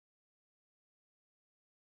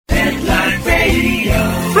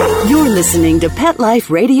Radio. You're listening to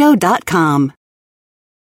PetLifeRadio.com.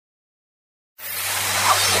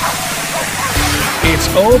 It's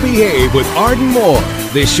Oh Behave with Arden Moore,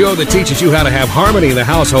 the show that teaches you how to have harmony in the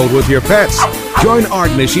household with your pets. Join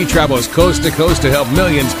Arden as she travels coast to coast to help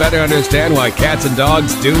millions better understand why cats and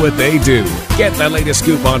dogs do what they do. Get the latest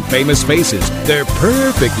scoop on famous faces, their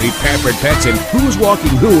perfectly pampered pets, and who's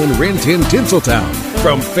walking who in Rin Tin Tinseltown.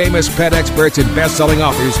 From famous pet experts and best-selling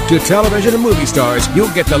authors to television and movie stars,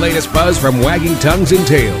 you'll get the latest buzz from wagging tongues and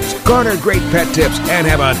tails. Garner great pet tips and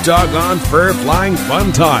have a doggone fur-flying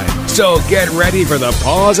fun time. So get ready for the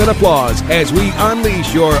pause and applause as we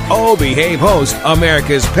unleash your Oh Behave host,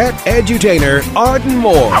 America's pet edutainer, Arden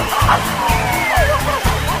Moore.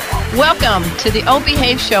 Welcome to the Oh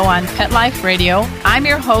Behave show on Pet Life Radio. I'm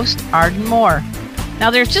your host, Arden Moore. Now,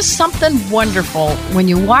 there's just something wonderful when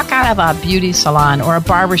you walk out of a beauty salon or a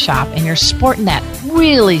barbershop and you're sporting that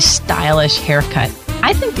really stylish haircut.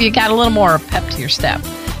 I think you got a little more pep to your step.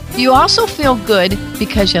 You also feel good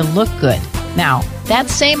because you look good. Now, that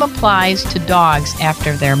same applies to dogs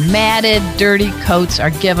after their matted, dirty coats are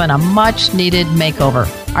given a much-needed makeover.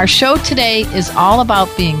 Our show today is all about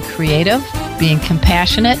being creative, being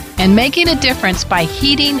compassionate, and making a difference by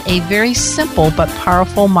heeding a very simple but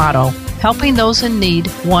powerful motto: helping those in need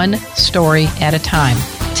one story at a time.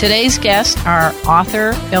 Today's guests are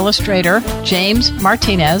author, illustrator James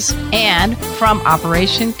Martinez, and from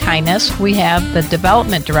Operation Kindness, we have the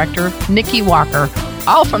development director, Nikki Walker,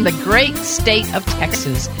 all from the great state of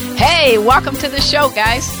Texas. Hey, welcome to the show,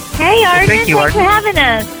 guys. Hey, Arden. Thank you, Thanks Arden. for having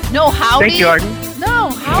us. No, howdy. Thank you, Arden. No,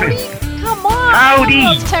 howdy. Come on. Howdy.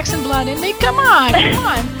 I love Texan blood in me. Come on.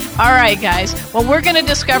 All right, guys. Well, we're going to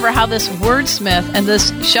discover how this wordsmith and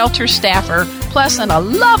this shelter staffer, plus a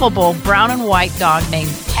lovable brown and white dog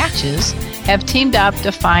named Patches, have teamed up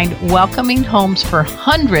to find welcoming homes for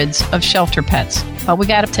hundreds of shelter pets. But we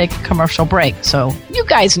got to take a commercial break, so you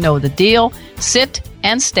guys know the deal. Sit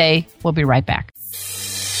and stay. We'll be right back.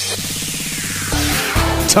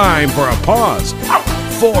 Time for a pause.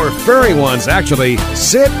 4 furry ones, actually.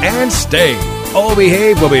 Sit and stay. Oh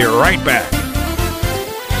Behave will be right back.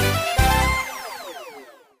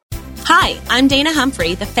 Hi, I'm Dana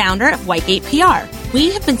Humphrey, the founder of Whitegate PR.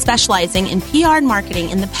 We have been specializing in PR and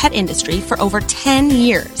marketing in the pet industry for over 10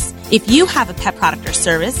 years. If you have a pet product or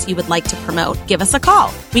service you would like to promote, give us a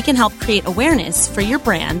call. We can help create awareness for your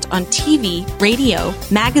brand on TV, radio,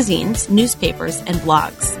 magazines, newspapers, and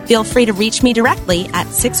blogs. Feel free to reach me directly at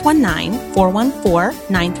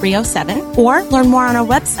 619-414-9307 or learn more on our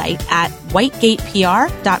website at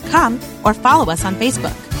whitegatepr.com or follow us on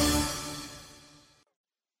Facebook.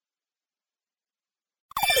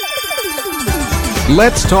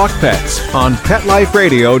 Let's Talk Pets on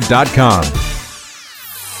PetLifeRadio.com.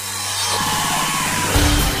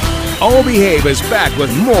 Oh Behave is back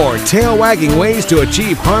with more tail-wagging ways to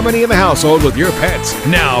achieve harmony in the household with your pets.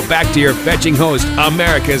 Now, back to your fetching host,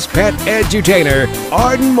 America's pet edutainer,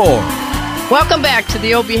 Arden Moore. Welcome back to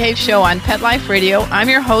the Oh Behave show on Pet Life Radio. I'm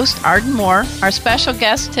your host, Arden Moore. Our special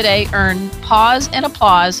guests today earn pause and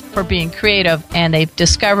applause for being creative, and they've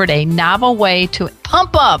discovered a novel way to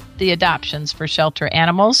pump up the adoptions for shelter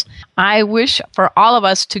animals. I wish for all of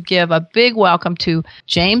us to give a big welcome to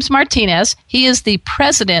James Martinez. He is the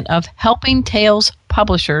president of Helping Tails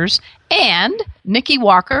Publishers, and Nikki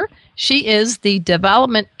Walker. She is the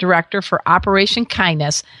development director for Operation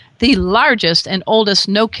Kindness, the largest and oldest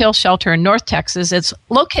no-kill shelter in North Texas. It's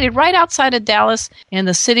located right outside of Dallas in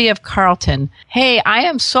the city of Carlton. Hey, I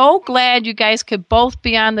am so glad you guys could both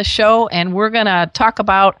be on the show, and we're going to talk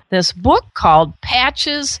about this book called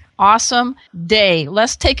Patches Awesome Day.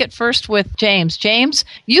 Let's take it first with James. James,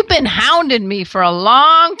 you've been hounding me for a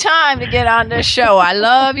long time to get on this show. I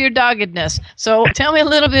love your doggedness. So tell me a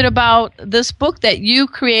little bit about this book that you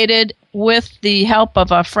created with the help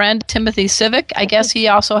of a friend, Timothy Civic. I guess he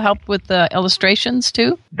also helped with the illustrations,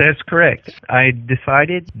 too? That's correct. I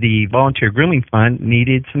decided the Volunteer Grooming Fund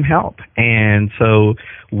needed some help, and so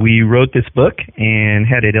we wrote this book and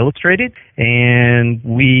had it illustrated, and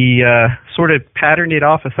we sort of patterned it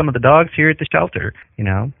off of some of the dogs here at the shelter. You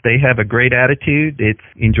know, they have a great attitude. It's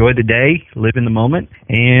enjoy the day, live in the moment,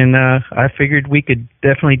 and I figured we could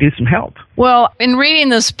definitely do some help. Well, in reading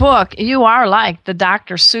this book, you are like the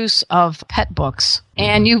Dr. Seuss of pet books,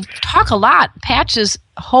 and you talk a lot. Patch's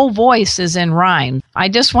whole voice is in rhyme. I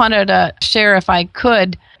just wanted to share, if I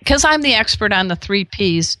could, because I'm the expert on the 3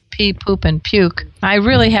 Ps, pee, poop, and puke, I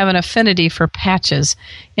really have an affinity for Patches.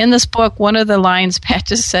 In this book, one of the lines,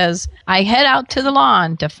 Patches says, I head out to the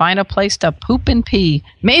lawn to find a place to poop and pee.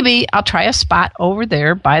 Maybe I'll try a spot over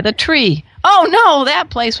there by the tree. Oh, no, that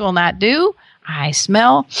place will not do. I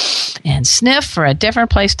smell and sniff for a different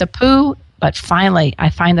place to poo. But finally, I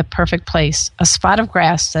find the perfect place, a spot of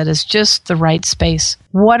grass that is just the right space.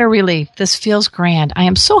 What a relief. This feels grand. I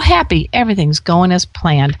am so happy everything's going as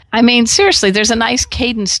planned. I mean, seriously, there's a nice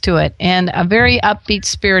cadence to it and a very upbeat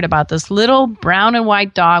spirit about this little brown and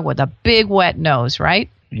white dog with a big wet nose, right?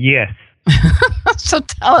 Yes. So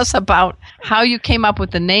tell us about how you came up with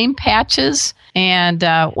the name Patches and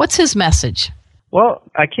what's his message? Well,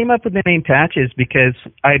 I came up with the name Patches because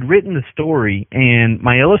I had written the story, and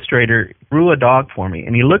my illustrator drew a dog for me,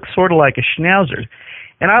 and he looked sort of like a Schnauzer.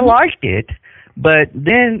 And I liked it, but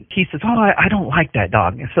then he says, I don't like that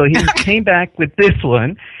dog. So he came back with this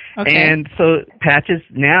one. Okay. And so Patches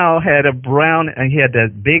now had he had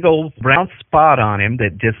that big old brown spot on him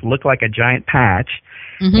that just looked like a giant patch.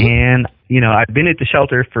 Mm-hmm. And, I've been at the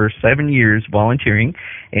shelter for 7 years volunteering,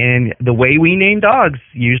 and the way we name dogs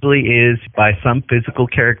usually is by some physical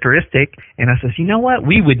characteristic. And I says, you know what?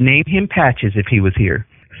 We would name him Patches if he was here.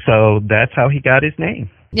 So that's how he got his name.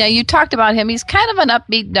 Yeah, you talked about him. He's kind of an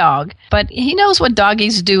upbeat dog, but he knows what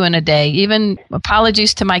doggies do in a day. Even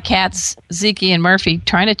apologies to my cats, Zeke and Murphy,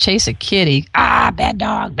 trying to chase a kitty. Bad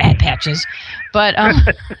dog, bad Patches. But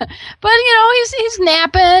he's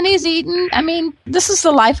napping, he's eating. I mean, this is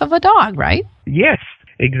the life of a dog, right? Yes,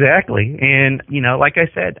 exactly. And, like I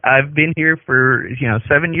said, I've been here for,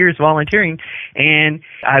 7 years volunteering, and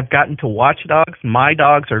I've gotten to watch dogs. My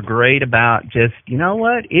dogs are great about just,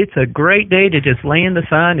 it's a great day to just lay in the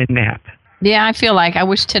sun and nap. Yeah, I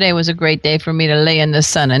wish today was a great day for me to lay in the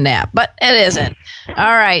sun and nap, but it isn't.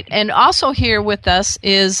 All right. And also here with us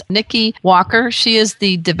is Nikki Walker. She is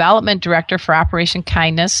the development director for Operation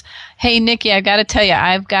Kindness. Hey, Nikki, I've got to tell you,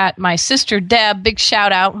 I've got my sister, Deb, big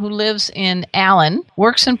shout out, who lives in Allen,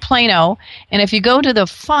 works in Plano. And if you go to the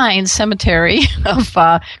Fine Cemetery of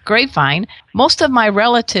Grapevine, most of my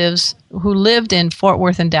relatives who lived in Fort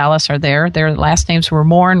Worth and Dallas are there. Their last names were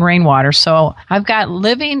Moore and Rainwater. So I've got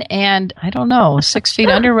living and, 6 feet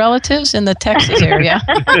under relatives in the Texas area.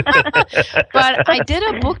 But I did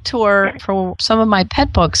a book tour for some of my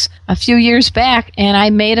pet books a few years back, and I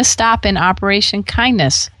made a stop in Operation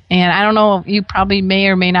Kindness. And I don't know, you probably may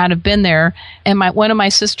or may not have been there. And one of my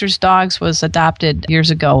sister's dogs was adopted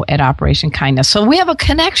years ago at Operation Kindness. So we have a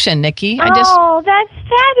connection, Nikki. That's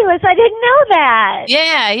fabulous. I didn't know that.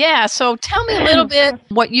 Yeah. So tell me a little bit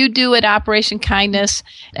what you do at Operation Kindness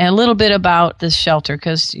and a little bit about this shelter,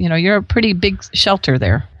 because, you're a pretty big shelter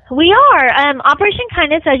there. We are. Operation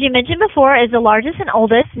Kindness, as you mentioned before, is the largest and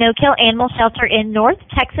oldest no-kill animal shelter in North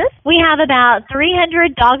Texas. We have about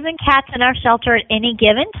 300 dogs and cats in our shelter at any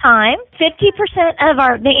given time. 50% of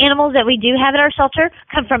the animals that we do have at our shelter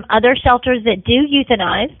come from other shelters that do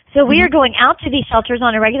euthanize. So we are going out to these shelters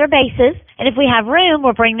on a regular basis, and if we have room,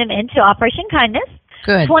 we'll bring them into Operation Kindness.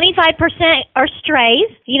 Good. 25% are strays.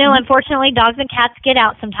 Unfortunately, dogs and cats get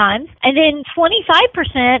out sometimes. And then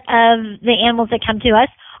 25% of the animals that come to us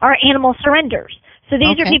are animal surrenders. So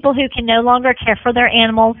these are people who can no longer care for their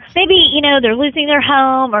animals. Maybe, they're losing their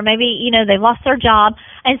home, or maybe, they've lost their job.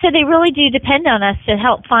 And so they really do depend on us to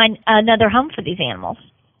help find another home for these animals.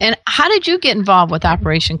 And how did you get involved with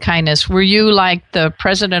Operation Kindness? Were you like the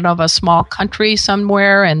president of a small country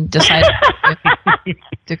somewhere and decided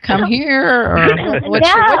to come here? Or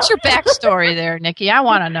what's your backstory there, Nikki? I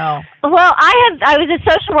want to know. Well, I was a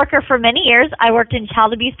social worker for many years. I worked in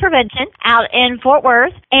child abuse prevention out in Fort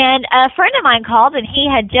Worth, and a friend of mine called, and he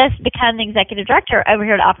had just become the executive director over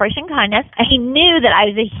here at Operation Kindness. He knew that I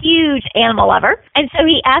was a huge animal lover, and so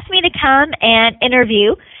he asked me to come and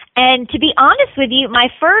interview. And to be honest with you, I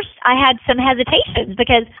had some hesitations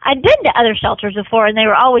because I'd been to other shelters before, and they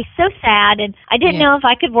were always so sad, and I didn't know if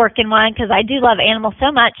I could work in one because I do love animals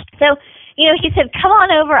so much. So, he said, come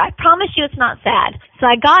on over. I promise you it's not sad. So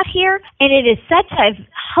I got here, and it is such a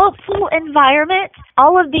hopeful environment.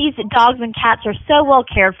 All of these dogs and cats are so well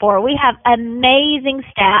cared for. We have amazing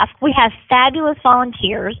staff. We have fabulous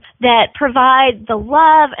volunteers that provide the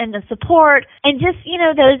love and the support and just,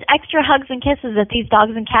 those extra hugs and kisses that these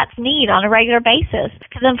dogs and cats need on a regular basis.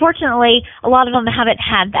 Because unfortunately, a lot of them haven't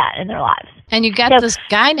had that in their lives. And you got this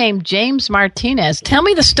guy named James Martinez. Tell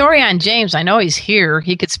me the story on James. I know he's here.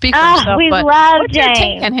 He could speak for himself. We love what's James. your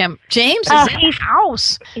take on him? James is in the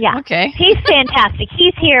house. Yeah. Okay. He's fantastic.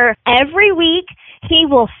 He's here every week. He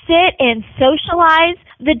will sit and socialize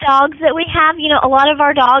the dogs that we have. A lot of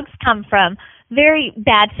our dogs come from very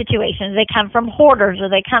bad situations. They come from hoarders, or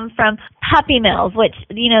they come from puppy mills, which,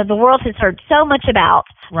 the world has heard so much about.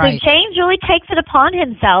 Right. So James really takes it upon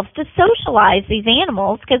himself to socialize these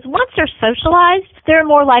animals, because once they're socialized, they're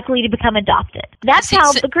more likely to become adopted. That's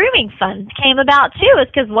how the grooming fund came about, too, is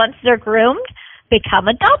because once they're groomed, become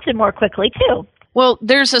adopted more quickly, too. Well,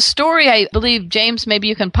 there's a story, I believe, James, maybe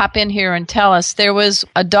you can pop in here and tell us. There was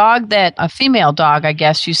a dog a female dog, I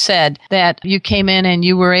guess you said, that you came in and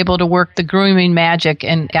you were able to work the grooming magic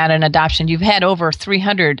and got an adoption. You've had over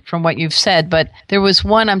 300 from what you've said, but there was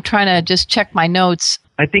one, I'm trying to just check my notes.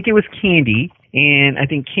 I think it was Candy. And I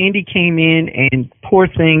think Candy came in, and poor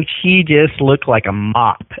thing, she just looked like a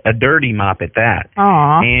mop, a dirty mop at that.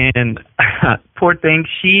 Aww. And poor thing,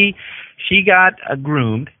 she got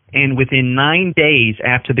groomed, and within 9 days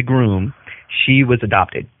after the groom, she was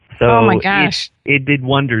adopted. So oh my gosh. It did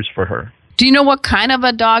wonders for her. Do you know what kind of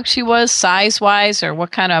a dog she was, size-wise, or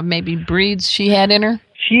what kind of maybe breeds she had in her?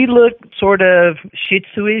 She looked sort of Shih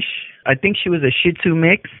Tzu-ish. I think she was a Shih Tzu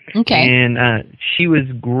mix. Okay. And she was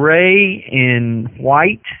gray and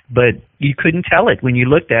white, but you couldn't tell it when you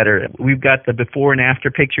looked at her. We've got the before and after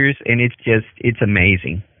pictures, and it's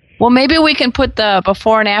amazing. Well, maybe we can put the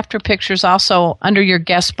before and after pictures also under your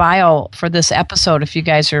guest bio for this episode if you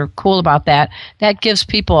guys are cool about that. That gives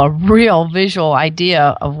people a real visual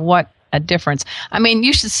idea of what a difference. I mean,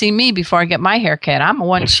 you should see me before I get my hair cut. I'm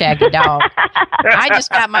one shaggy dog. I just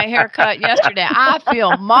got my hair cut yesterday. I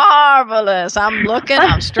feel marvelous. I'm looking,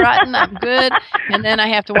 I'm strutting, I'm good. And then I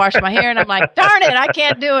have to wash my hair, and I'm like, darn it, I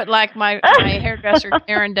can't do it like my hairdresser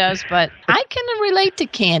Karen does. But I can relate to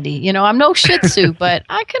Candy. You know, I'm no Shih Tzu, but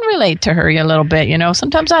I can relate to her a little bit. You know,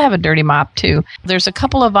 sometimes I have a dirty mop, too. There's a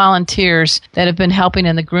couple of volunteers that have been helping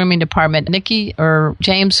in the grooming department. Nikki or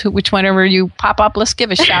James, whenever you pop up, let's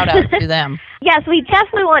give a shout out to them. Yes, we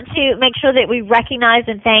definitely want to make sure that we recognize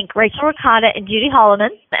and thank Rachel Ricotta and Judy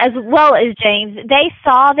Holloman, as well as James. They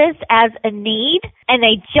saw this as a need, and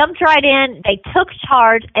they jumped right in, they took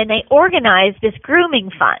charge, and they organized this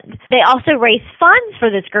grooming fund. They also raised funds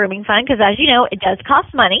for this grooming fund, because as you know, it does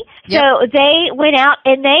cost money. Yep. So they went out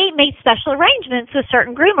and they made special arrangements with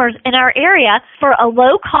certain groomers in our area for a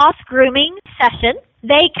low-cost grooming session.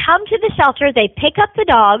 They come to the shelter, they pick up the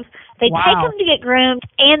dogs, they take them to get groomed,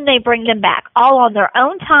 and they bring them back, all on their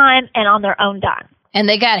own time and on their own dime. And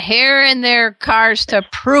they got hair in their cars to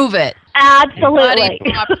prove it. Absolutely.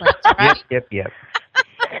 Right? Yep. Yeah.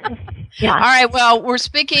 All right, well, we're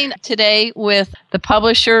speaking today with the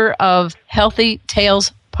publisher of Healthy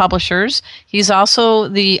Tales Publishers. He's also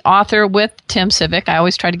the author with Tim Civic. I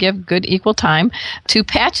always try to give good equal time to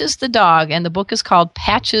Patches the dog, and the book is called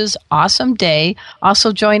Patches Awesome Day.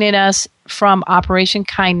 Also joining us from Operation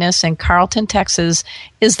Kindness in Carlton, Texas,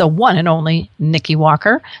 is the one and only Nikki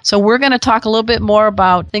Walker. So we're going to talk a little bit more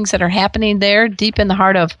about things that are happening there deep in the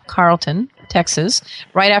heart of Carlton, Texas,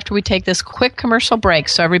 right after we take this quick commercial break.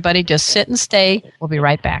 So everybody just sit and stay. We'll be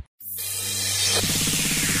right back.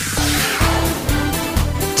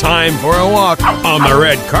 Time for a walk on the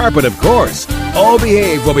red carpet, of course. Oh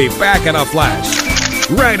Behave will be back in a flash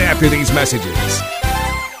right after these messages.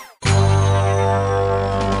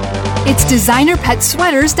 It's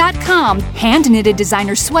DesignerPetSweaters.com. Hand-knitted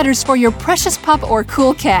designer sweaters for your precious pup or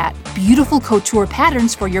cool cat. Beautiful couture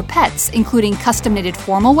patterns for your pets, including custom-knitted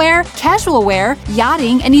formal wear, casual wear,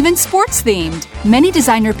 yachting, and even sports-themed. Many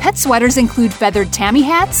designer pet sweaters include feathered tammy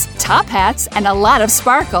hats, top hats, and a lot of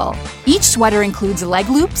sparkle. Each sweater includes leg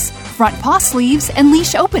loops, front paw sleeves, and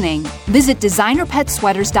leash opening. Visit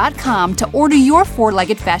DesignerPetSweaters.com to order your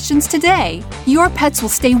four-legged fashions today. Your pets will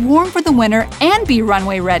stay warm for the winter and be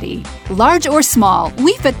runway ready. Large or small,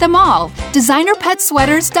 we fit them all.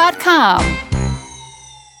 DesignerPetSweaters.com.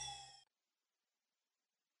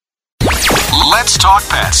 Let's talk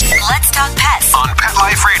pets. Let's talk pets On Pet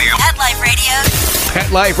Life Radio. Pet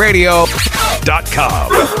Life Radio. PetLifeRadio.com.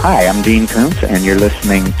 Hi, I'm Dean Koontz, and you're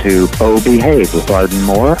listening to Oh Behave with Arden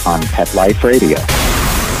Moore on Pet Life Radio.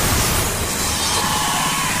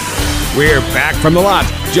 We're back from the lot.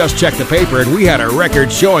 Just checked the paper and we had a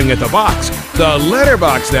record showing at the box. The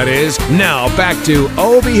letterbox, that is. Now back to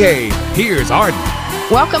Oh Behave. Here's Arden.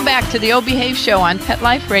 Welcome back to the O Behave Show on Pet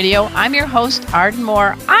Life Radio. I'm your host, Arden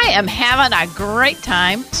Moore. I am having a great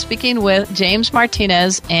time speaking with James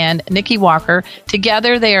Martinez and Nikki Walker.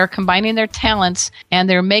 Together, they are combining their talents, and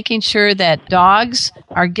they're making sure that dogs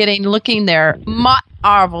are looking their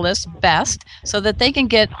marvelous best so that they can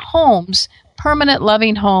get homes, permanent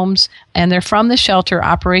loving homes, and they're from the shelter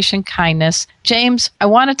Operation Kindness. James, I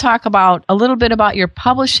want to talk a little bit about your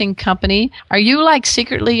publishing company. Are you like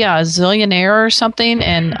secretly a zillionaire or something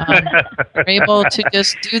and are able to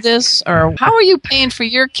just do this? Or how are you paying for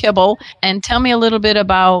your kibble? And tell me a little bit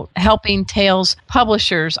about Helping Tales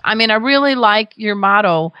Publishers. I mean, I really like your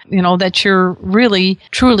motto, that you're really,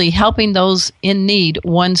 truly helping those in need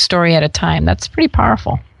one story at a time. That's pretty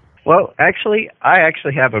powerful. Well, actually, I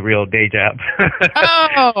have a real day job.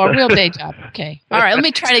 Oh, a real day job. Okay. All right, let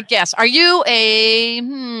me try to guess. Are you a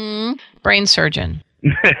brain surgeon?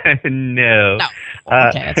 No.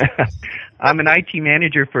 Okay. I'm an IT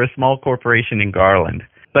manager for a small corporation in Garland.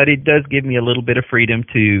 But it does give me a little bit of freedom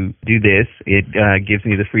to do this. It gives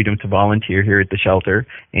me the freedom to volunteer here at the shelter.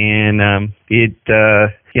 And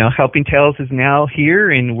Helping Tales is now here,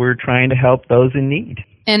 and we're trying to help those in need.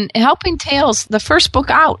 And Helping Tales, the first book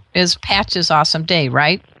out is Patch's Awesome Day,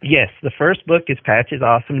 right? Yes, the first book is Patch's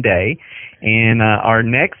Awesome Day. And our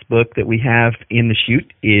next book that we have in the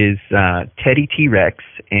chute is Teddy T-Rex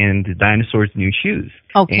and the Dinosaur's New Shoes.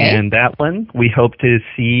 Okay. And that one we hope to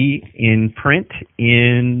see in print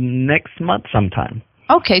in next month sometime.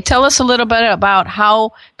 Okay, tell us a little bit about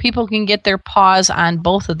how people can get their paws on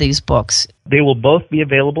both of these books. They will both be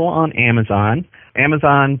available on Amazon.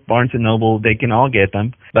 Amazon, Barnes & Noble, they can all get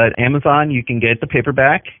them. But Amazon, you can get the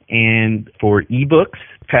paperback. And for ebooks,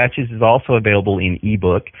 Patches is also available in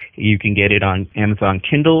ebook. You can get it on Amazon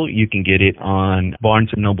Kindle. You can get it on Barnes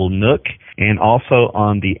 & Noble Nook and also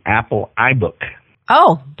on the Apple iBook.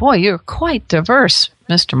 Oh, boy, you're quite diverse,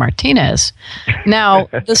 Mr. Martinez. Now,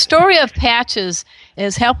 the story of Patches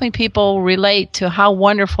is helping people relate to how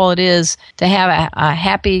wonderful it is to have a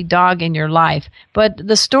happy dog in your life. But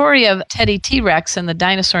the story of Teddy T-Rex and the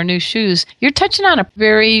Dinosaur New Shoes, you're touching on a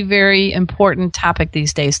very, very important topic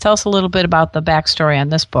these days. Tell us a little bit about the backstory on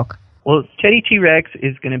this book. Well, Teddy T-Rex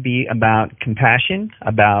is going to be about compassion,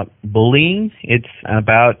 about bullying. It's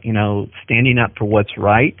about, standing up for what's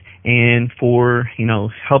right and for,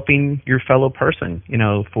 helping your fellow person,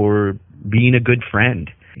 for being a good friend.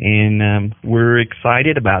 And we're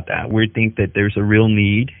excited about that. We think that there's a real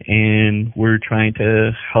need, and we're trying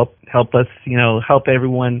to help us, help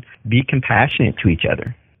everyone be compassionate to each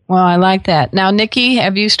other. Well, I like that. Now, Nikki,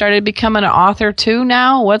 have you started becoming an author too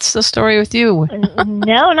now? What's the story with you?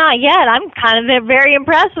 No, not yet. I'm kind of very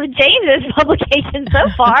impressed with James's publication so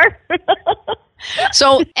far.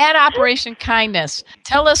 So at Operation Kindness,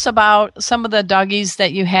 tell us about some of the doggies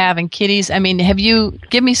that you have and kitties. I mean,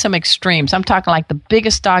 give me some extremes. I'm talking like the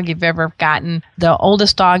biggest dog you've ever gotten, the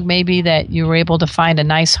oldest dog maybe that you were able to find a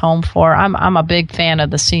nice home for. I'm a big fan of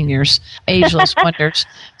the seniors, ageless wonders.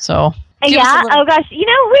 So... Yeah, oh gosh, we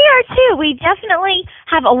are too. We definitely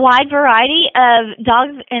have a wide variety of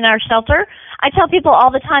dogs in our shelter. I tell people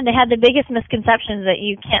all the time they have the biggest misconceptions that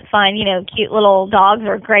you can't find, cute little dogs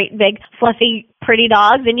or great big fluffy pretty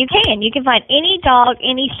dogs, and you can find any dog,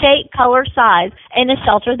 any shape, color, size in a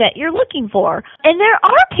shelter that you're looking for. And there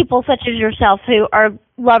are people such as yourself who are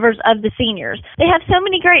lovers of the seniors. They have so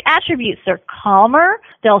many great attributes. They're calmer,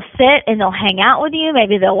 they'll sit and they'll hang out with you,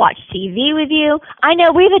 maybe they'll watch TV with you. I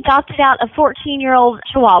know we've adopted out a 14-year-old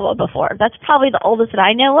Chihuahua before. That's probably the oldest that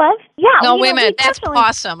I know of. Yeah. No, wait a minute. That's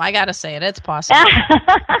awesome. I got to say it. It's awesome.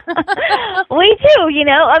 We do,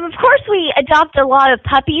 of course we adopt a lot of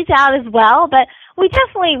puppies out as well, but we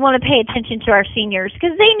definitely want to pay attention to our seniors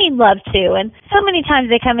because they need love too. And so many times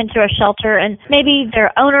they come into a shelter and maybe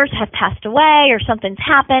their owners have passed away or something's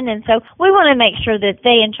happened. And so we want to make sure that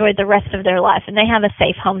they enjoy the rest of their life and they have a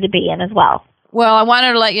safe home to be in as well. Well, I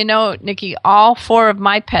wanted to let you know, Nikki, all 4 of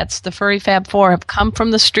my pets, the Furry Fab 4, have come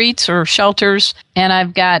from the streets or shelters. And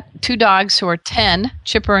I've got 2 dogs who are 10,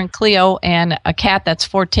 Chipper and Cleo, and a cat that's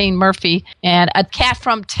 14, Murphy, and a cat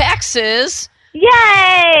from Texas.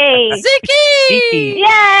 Yay! Ziki!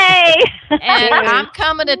 Yay! And I'm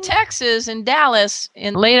coming to Texas in Dallas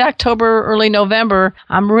in late October, early November.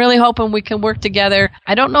 I'm really hoping we can work together.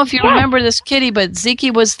 I don't know if you remember this kitty, but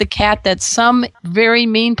Ziki was the cat that some very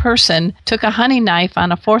mean person took a hunting knife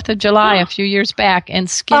on a 4th of July a few years back and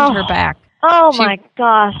skinned her back. Oh, my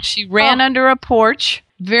gosh. She ran under a porch.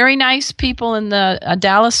 Very nice people in the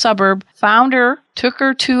Dallas suburb found her, took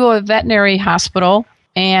her to a veterinary hospital,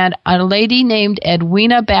 and a lady named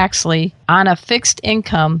Edwina Baxley on a fixed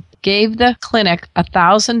income gave the clinic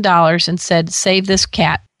 $1,000 and said, save this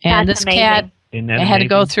cat. And That's this amazing. cat had to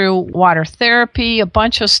go through water therapy, a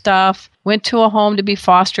bunch of stuff, went to a home to be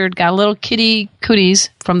fostered, got a little kitty cooties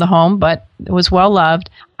from the home, but it was well loved.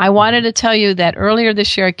 I wanted to tell you that earlier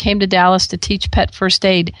this year I came to Dallas to teach pet first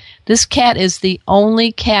aid. This cat is the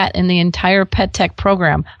only cat in the entire Pet Tech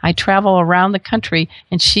program. I travel around the country,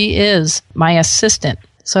 and she is my assistant.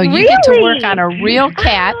 So you get to work on a real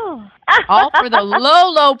cat, all for the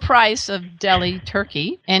low price of deli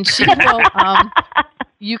turkey. And she will...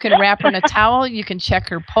 You can wrap her in a towel. You can check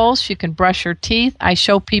her pulse. You can brush her teeth. I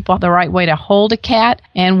show people the right way to hold a cat.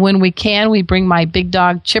 And when we can, we bring my big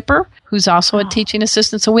dog Chipper, who's also a teaching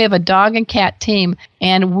assistant. So we have a dog and cat team,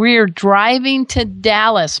 and we're driving to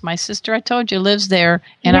Dallas. My sister, I told you, lives there,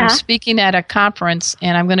 and I'm speaking at a conference,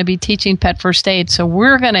 and I'm going to be teaching pet first aid. So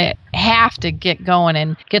we're going to have to get going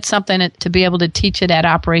and get something to be able to teach it at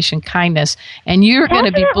Operation Kindness. And you're going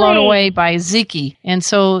to be blown away by Zeke. And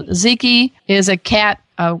so Zeke is a cat,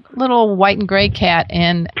 a little white and gray cat,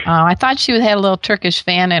 and I thought she had a little Turkish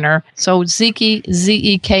fan in her. So Zeke,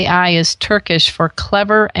 Z-E-K-I, is Turkish for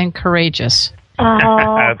clever and courageous. Oh,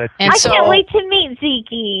 and I can't wait to meet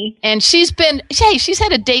Zeke. And she's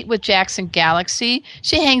had a date with Jackson Galaxy.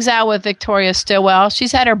 She hangs out with Victoria Stilwell.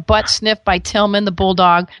 She's had her butt sniffed by Tillman, the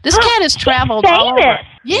bulldog. This cat has traveled all over.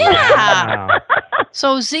 Yeah. Wow.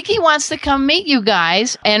 So Zeke wants to come meet you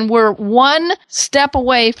guys, and we're one step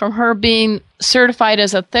away from her being certified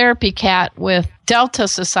as a therapy cat with Delta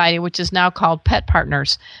Society, which is now called Pet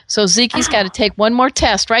Partners. So Zeke's got to take one more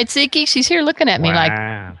test, right, Zeke? She's here looking at me like,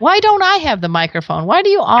 why don't I have the microphone? Why do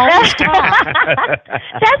you always talk?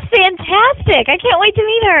 That's fantastic. I can't wait to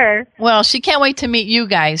meet her. Well, she can't wait to meet you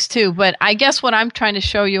guys, too. But I guess what I'm trying to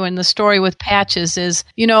show you in the story with Patches is,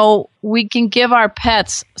 you know, we can give our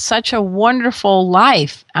pets such a wonderful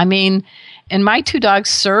life. I mean, and my two dogs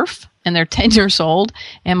surf, and they're 10 years old.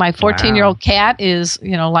 And my 14-year-old cat is,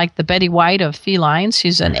 you know, like the Betty White of felines.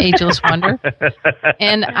 She's an ageless wonder.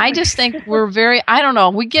 And I just think we're I don't know,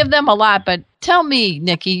 we give them a lot. But tell me,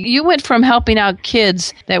 Nikki, you went from helping out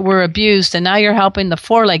kids that were abused, and now you're helping the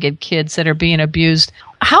four-legged kids that are being abused.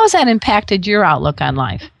 How has that impacted your outlook on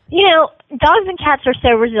life? You know, dogs and cats are so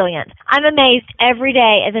resilient. I'm amazed every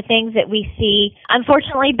day at the things that we see.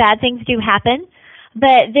 Unfortunately, bad things do happen.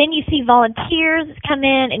 But then you see volunteers come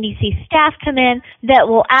in and you see staff come in that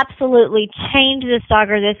will absolutely change this dog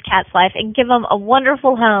or this cat's life and give them a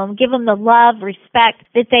wonderful home, give them the love, respect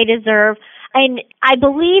that they deserve. And I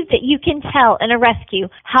believe that you can tell in a rescue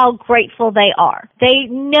how grateful they are. They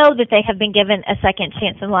know that they have been given a second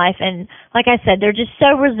chance in life. And like I said, they're just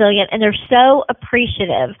so resilient and they're so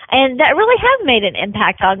appreciative. And that really has made an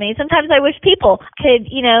impact on me. Sometimes I wish people could,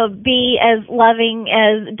 you know, be as loving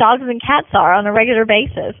as dogs and cats are on a regular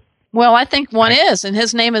basis. Well, I think one is, and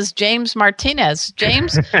his name is James Martinez.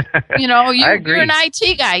 James, you know, you're an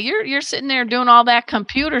IT guy. You're sitting there doing all that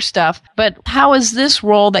computer stuff. But how is this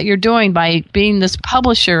role that you're doing by being this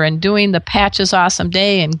publisher and doing the Patches Awesome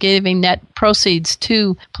Day and giving net proceeds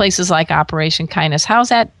to places like Operation Kindness? How's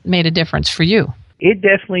that made a difference for you? It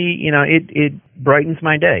definitely, you know, it brightens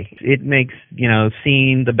my day. It makes, you know,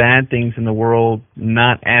 seeing the bad things in the world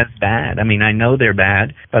not as bad. I mean, I know they're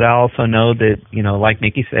bad, but I also know that, you know, like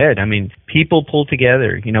Nikki said, I mean, people pull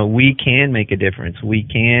together. You know, we can make a difference. We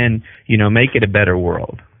can, you know, make it a better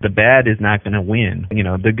world. The bad is not going to win. You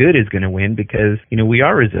know, the good is going to win because, you know, we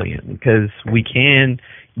are resilient, because we can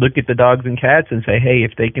look at the dogs and cats and say, hey,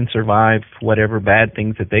 if they can survive whatever bad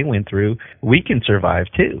things that they went through, we can survive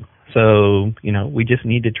too. So, you know, we just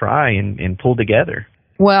need to try and pull together.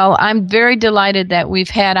 Well, I'm very delighted that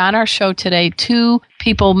we've had on our show today two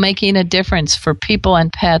people making a difference for people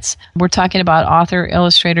and pets. We're talking about author,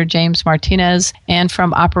 illustrator James Martinez, and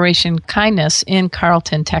from Operation Kindness in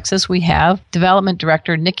Carlton, Texas, we have development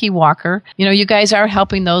director Nikki Walker. You know, you guys are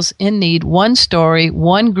helping those in need, one story,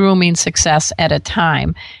 one grooming success at a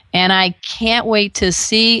time. And I can't wait to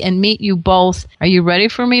see and meet you both. Are you ready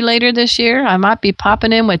for me later this year? I might be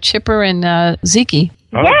popping in with Chipper and Zeke.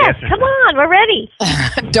 Oh, yes, come on, we're ready.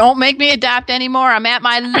 Don't make me adopt anymore. I'm at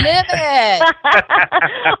my limit.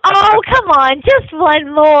 Oh, come on, just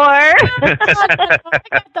one more. I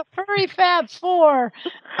got the furry Fab 4.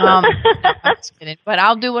 I'm just kidding. But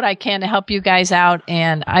I'll do what I can to help you guys out.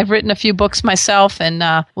 And I've written a few books myself, and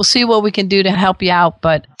we'll see what we can do to help you out.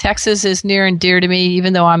 But Texas is near and dear to me,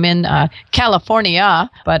 even though I'm in California.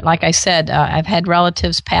 But like I said, I've had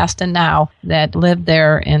relatives past and now that live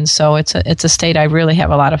there. And so it's a state I really have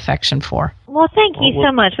a lot of affection for. Well, thank you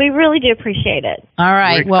so much. We really do appreciate it. All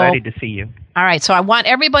right. We're excited to see you. All right. So I want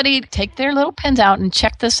everybody to take their little pens out and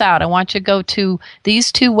check this out. I want you to go to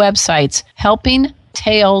these two websites,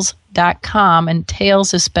 helpingtails.com, and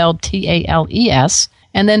Tails is spelled Tales.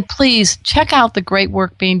 And then please check out the great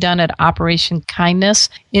work being done at Operation Kindness.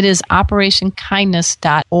 It is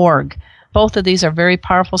operationkindness.org. Both of these are very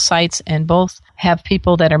powerful sites, and both have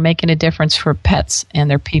people that are making a difference for pets and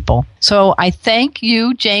their people. So I thank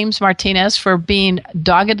you, James Martinez, for being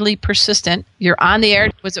doggedly persistent. You're on the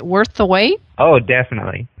air. Was it worth the wait? Oh,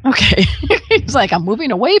 definitely. Okay. He's like, I'm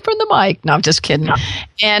moving away from the mic. No, I'm just kidding.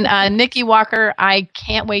 And Nikki Walker, I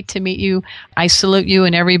can't wait to meet you. I salute you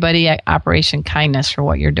and everybody at Operation Kindness for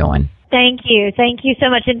what you're doing. Thank you. Thank you so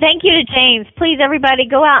much. And thank you to James. Please, everybody,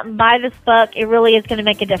 go out and buy this book. It really is going to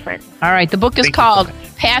make a difference. All right. The book is called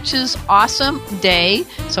Patch's Awesome Day.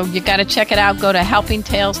 So you got to check it out. Go to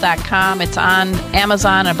helpingtales.com. It's on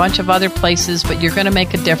Amazon and a bunch of other places, but you're going to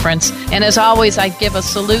make a difference. And as always, I give a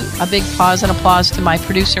salute, a big pause and applause to my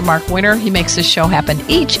producer, Mark Winter. He makes this show happen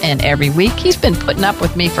each and every week. He's been putting up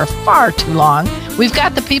with me for far too long. We've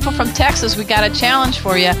got the people from Texas. We got a challenge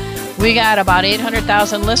for you. We got about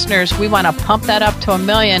 800,000 listeners. We want to pump that up to 1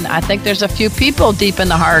 million. I think there's a few people deep in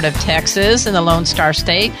the heart of Texas in the Lone Star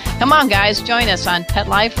State. Come on, guys. Join us on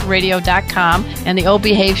PetLifeRadio.com and the O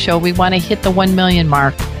Behave Show. We want to hit the 1 million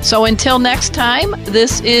mark. So until next time,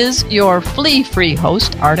 this is your flea-free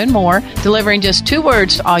host, Arden Moore, delivering just 2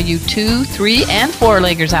 words to all you 2, 3, and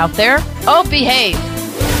 4-leggers out there. Oh, behave.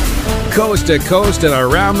 Coast to coast and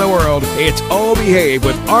around the world, it's Oh Behave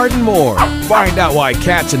with Arden Moore. Find out why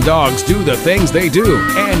cats and dogs do the things they do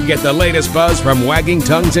and get the latest buzz from wagging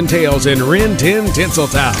tongues and tails in Rin Tin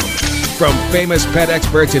Tinseltown. From famous pet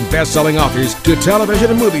experts and best-selling authors to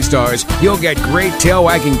television and movie stars, you'll get great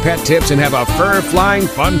tail-wagging pet tips and have a fur-flying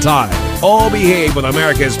fun time. Oh Behave with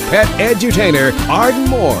America's pet edutainer, Arden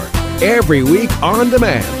Moore. Every week on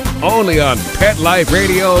demand, only on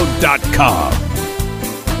PetLifeRadio.com.